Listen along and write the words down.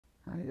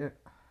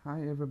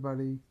Hi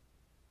everybody.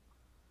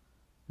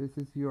 This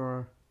is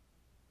your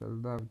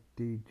beloved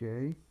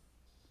DJ.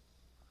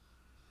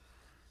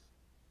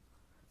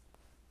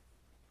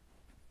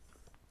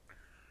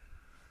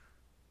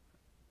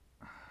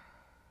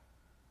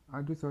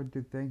 I just want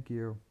to thank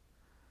you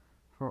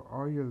for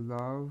all your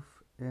love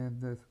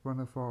and this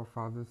wonderful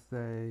Father's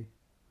Day.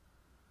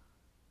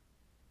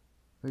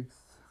 Thanks.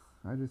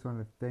 I just want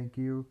to thank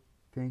you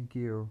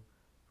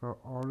for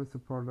all the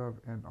support of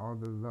and all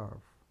the love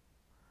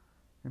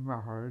in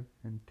my heart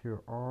and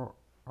to all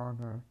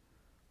honor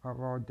of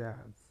all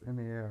dads in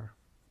the air.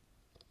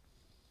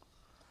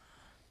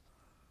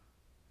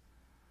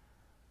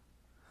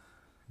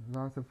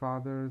 Lots of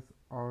fathers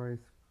always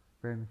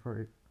been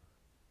for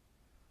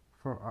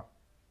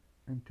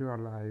into our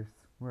lives.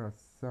 We are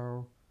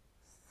so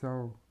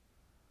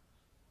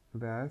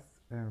blessed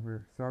and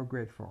we're so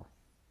grateful.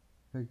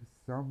 Thank you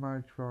so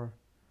much for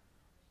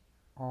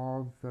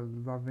all the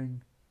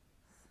loving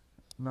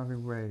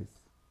ways.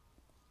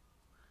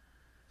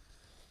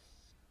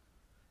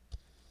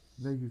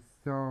 Thank you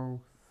so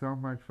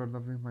much for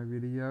loving my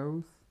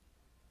videos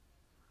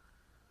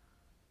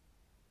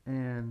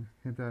and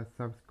hit that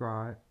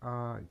subscribe.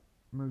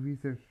 Movies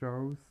and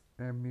shows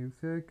and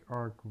music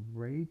are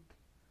great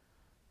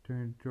to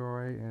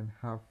enjoy and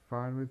have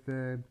fun with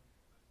it,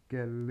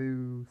 get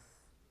loose,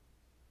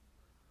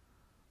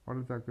 all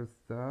of that good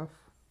stuff.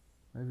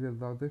 If you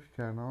love this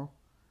channel,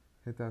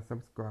 hit that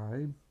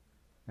subscribe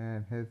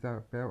and hit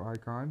that bell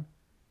icon.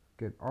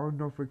 Get all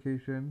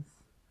notifications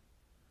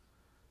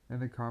in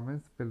the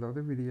comments below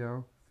the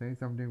video saying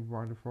something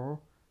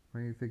wonderful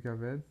when you think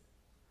of it.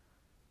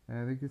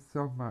 And thank you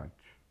so much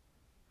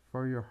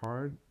for your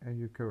heart and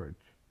your courage.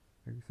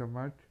 Thank you so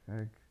much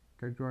and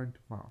can join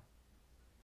tomorrow.